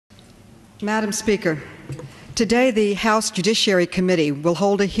Madam Speaker, today the House Judiciary Committee will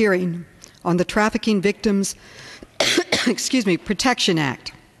hold a hearing on the Trafficking Victims Protection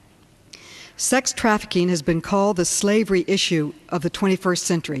Act. Sex trafficking has been called the slavery issue of the 21st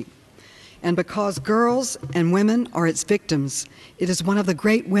century. And because girls and women are its victims, it is one of the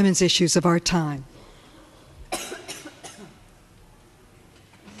great women's issues of our time.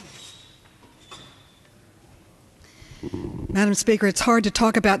 Madam Speaker, it's hard to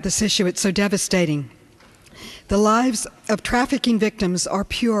talk about this issue. It's so devastating. The lives of trafficking victims are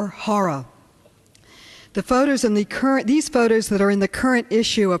pure horror. These photos that are in the current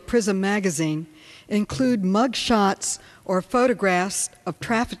issue of Prism magazine include mug shots or photographs of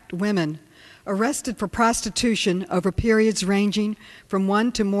trafficked women arrested for prostitution over periods ranging from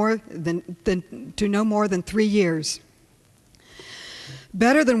 1 to no more than 3 years.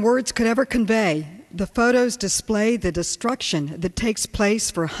 Better than words could ever convey, the photos display the destruction that takes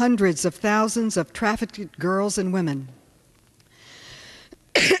place for hundreds of thousands of trafficked girls and women.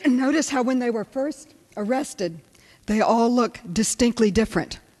 Notice how when they were first arrested, they all look distinctly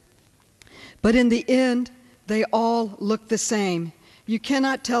different. But in the end, they all look the same. You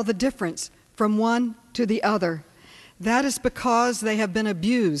cannot tell the difference from one to the other. That is because they have been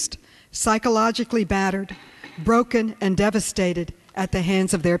abused, psychologically battered, broken, and devastated at the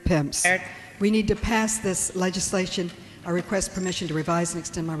hands of their pimps. We need to pass this legislation. I request permission to revise and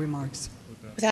extend my remarks.